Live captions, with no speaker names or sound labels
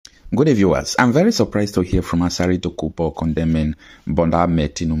Good day, viewers. I'm very surprised to hear from Asari Dokubo condemning Bola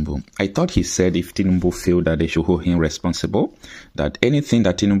Tinubu. I thought he said if Tinubu failed that they should hold him responsible, that anything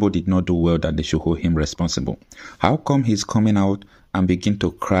that Tinubu did not do well, that they should hold him responsible. How come he's coming out and begin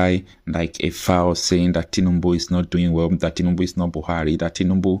to cry like a fowl saying that Tinubu is not doing well, that Tinubu is not Buhari, that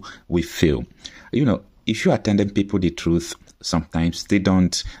Tinubu will fail? You know, if you are telling people the truth, sometimes they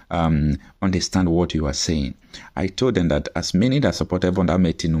don't understand what you are saying. I told them that as many that supported Bola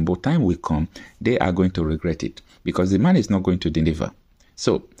Tinubu, time will come, they are going to regret it because the man is not going to deliver.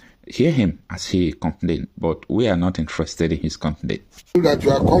 So hear him as he complained, but we are not interested in his complaint. That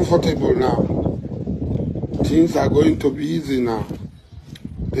you are comfortable now. Things are going to be easy now.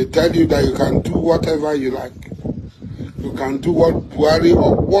 They tell you that you can do whatever you like. You can do what Buhari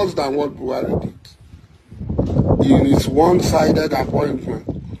or worse than what Buhari did. It is one-sided appointment.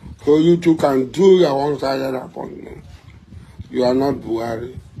 So you too can do your one-sided appointment. You are not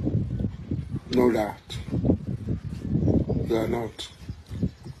Buhari. Know that. You are not.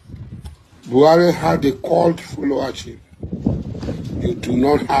 Buhari had a cult followership. You do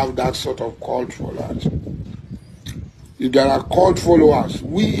not have that sort of cult followership. If there are cult followers,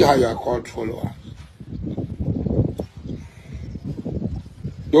 we are your cult followers.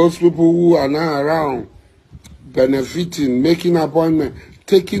 Those people who are now around, benefiting, making appointments,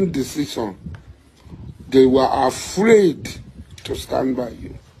 taking decisions, they were afraid to stand by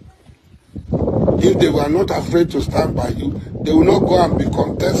you. If they were not afraid to stand by you, they will not go and be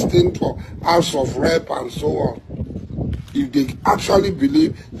contesting for House of Rep and so on. If they actually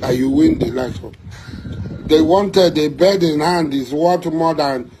believe that you win the election. They wanted a bird in hand is worth more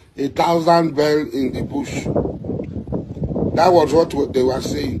than 1,000 bells in the bush. That was what they were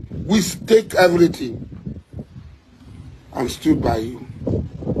saying. We take everything and stood by you.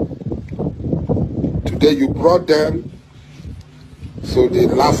 Today you brought them, so they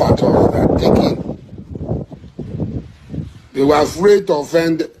laugh at us, they're taking. They were afraid to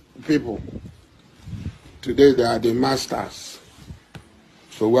offend people. Today they are the masters.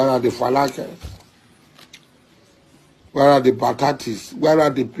 So where are the falakers? Where are the batatis? Where are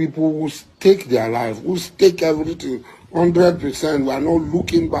the people who stake their life, who stake everything, 100%, we are not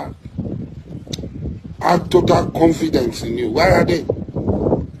looking back? Have total confidence in you. Where are they?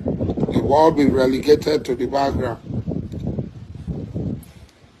 They've all been relegated to the background.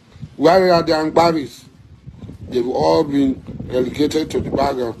 Where are the Angbaris? They've all been relegated to the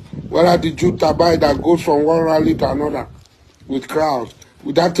background. Where are the Jutabai that goes from one rally to another with crowds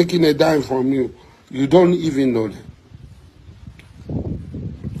without taking a dime from you? You don't even know them.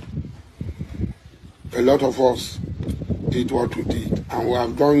 A lot of us did what we did, and we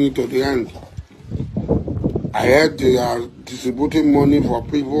have done it to the end. I heard they are distributing money for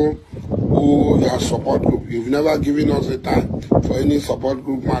people who are support group. You've never given us a time for any support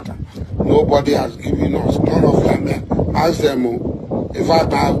group matter. Nobody has given us. None of them. Ask them. In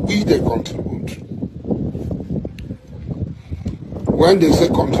fact, we they contribute. When they say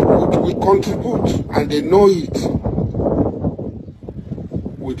contribute, we contribute, and they know it.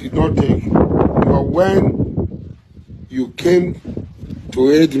 We did not take. But when you came to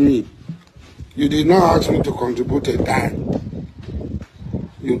aid me, you did not ask me to contribute a dime.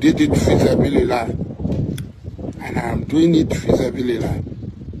 You did it feasibly, and I am doing it feasibly.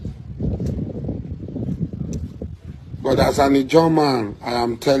 But as an Ijaw man, I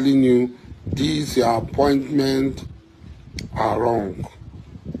am telling you, these your appointments are wrong.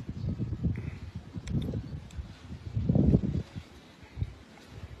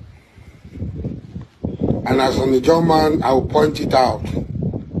 And as an Ijaw man, I will point it out.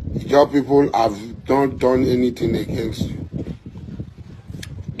 Ijaw people have not done anything against you.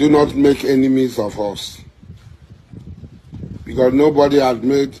 Do not make enemies of us. Because nobody has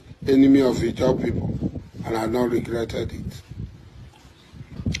made enemy of Ijaw people and has not regretted it.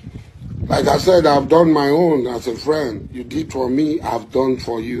 Like I said, I've done my own as a friend. You did for me, I've done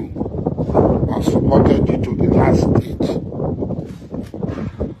for you. I've supported you to the last stage.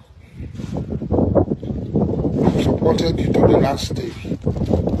 I've supported you to the last stage.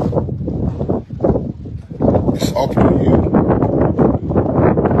 It's up to you.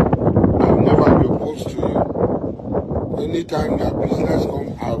 I'll never be opposed to you. Anytime that business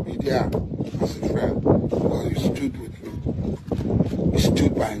comes, I'll be there as a friend. Because you stood with me. You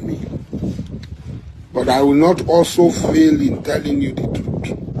stood by me. But I will not also fail in telling you the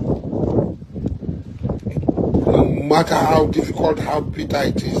truth. No matter how difficult, how bitter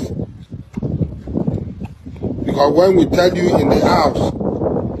it is. Because when we tell you in the house,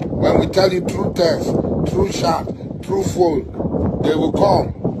 when we tell you through text, through chat, through phone, they will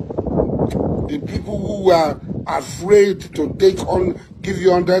come. The people who were afraid to give you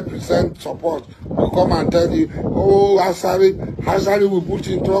 100% support, will come and tell you, oh, Asari will put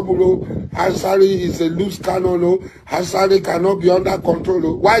you in trouble. Oh, Asari is a loose cannon. Oh, Asari cannot be under control.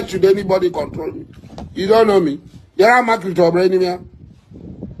 Oh. Why should anybody control me? You don't know me. You're a market to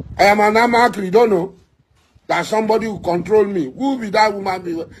I am an market. You don't know that somebody will control me. Who will be that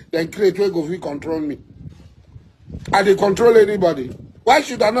woman? Then create way go control me. I they control anybody. Why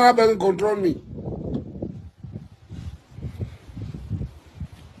should another person control me?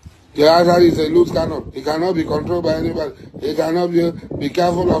 The Asari is a loose cannon. He cannot be controlled by anybody. He cannot be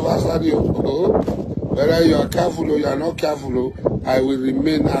careful of Asari. Oh, whether you are careful or you are not careful, oh, I will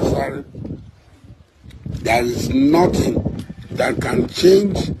remain Asari. There is nothing that can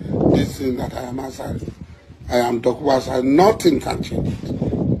change this thing that I am Asari. I am Dokubo Asari. Nothing can change it.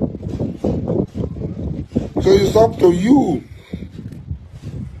 So it's up to you.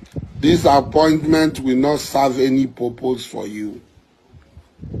 This appointment will not serve any purpose for you.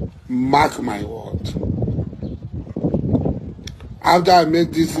 Mark my word. After I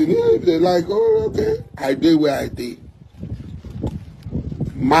make this thing, they're like, oh, okay, I did where I did.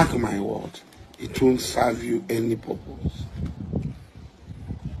 Mark my word. It won't serve you any purpose.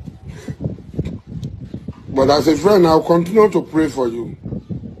 But as a friend, I'll continue to pray for you.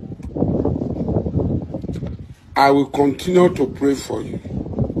 I will continue to pray for you.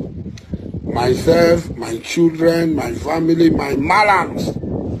 Myself, my children, my family, my malams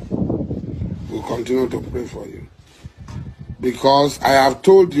will continue to pray for you. Because I have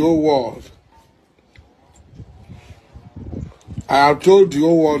told the whole world,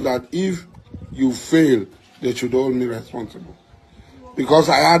 that if you fail, they should hold me responsible. Because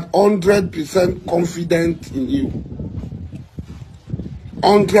I had 100% confidence in you.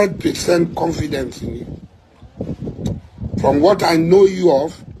 100% confidence in you. From what I know you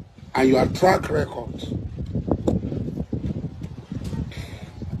of and your track record.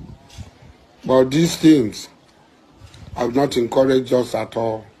 But these things have not encouraged us at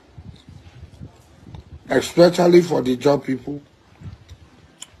all. Especially for the Jaw people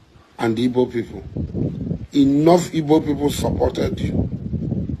and the Igbo people. Enough Igbo people supported you.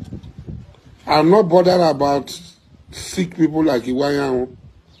 I'm not bothered about sick people like Iwayan.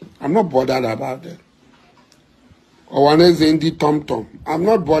 I'm not bothered about them. Or one is in the tom-tom. I'm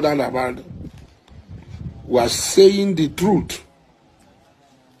not bothered about them. We are saying the truth.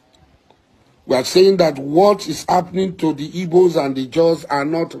 We are saying that what is happening to the Igbos and the Jaws are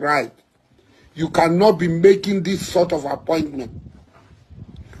not right. You cannot be making this sort of appointment.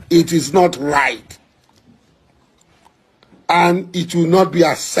 It is not right. And it will not be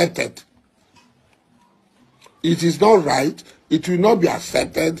accepted. It is not right. It will not be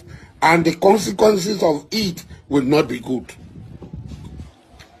accepted. And the consequences of it will not be good.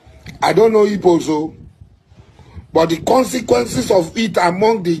 I don't know Igbo so, but the consequences of it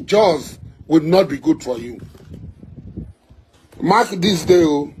among the Jaws will not be good for you. Mark this day,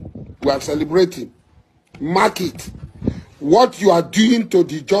 we are celebrating. Mark it. What you are doing to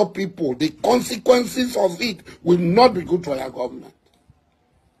the Jaw people, the consequences of it will not be good for your government.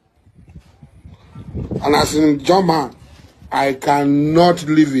 And as in Jaw man, I cannot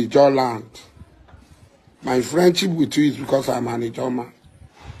live in Jaw land. My friendship with you is because I'm an Jaw man.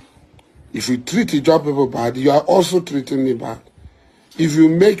 If you treat the Jaw people bad, you are also treating me bad. If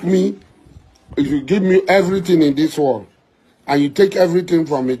you give me everything in this world, and you take everything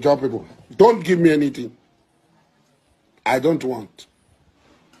from the Jaw people, don't give me anything. I don't want.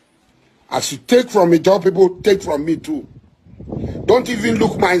 As you take from the Jaw people, take from me too. Don't even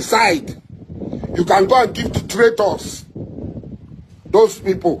look my side. You can go and give to traitors. Those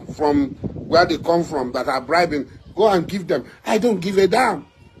people from where they come from that are bribing, go and give them. I don't give a damn.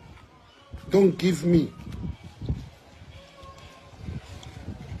 Don't give me.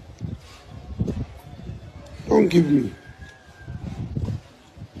 Don't give me.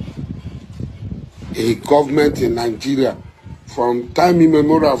 A government in Nigeria, from time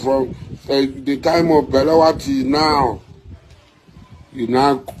immemorial, from the time of Belawati now, you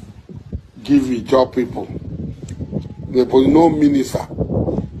now give the Jaw people. There was no minister.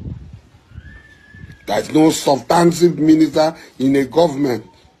 There is no substantive minister in a government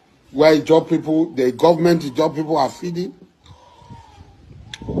where Jaw people, the government, the Jaw people are feeding.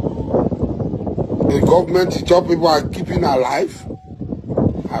 The government, the Jaw people are keeping alive.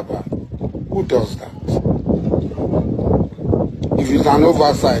 Who does that? If it's an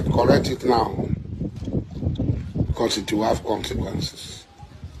oversight, correct it now. Because it will have consequences.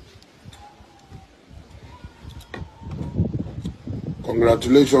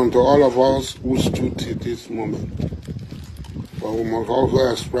 Congratulations to all of us who stood to this moment. But we must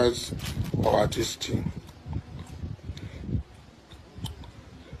also express our esteem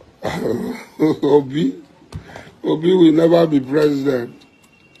Obi will never be president.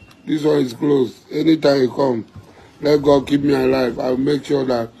 This one is closed. Anytime he come, let God keep me alive. I'll make sure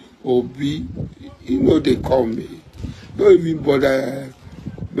that Obi, they call me. Don't even bother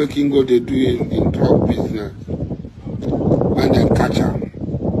making go they do in drug business. When they catch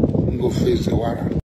him, go face the warrant.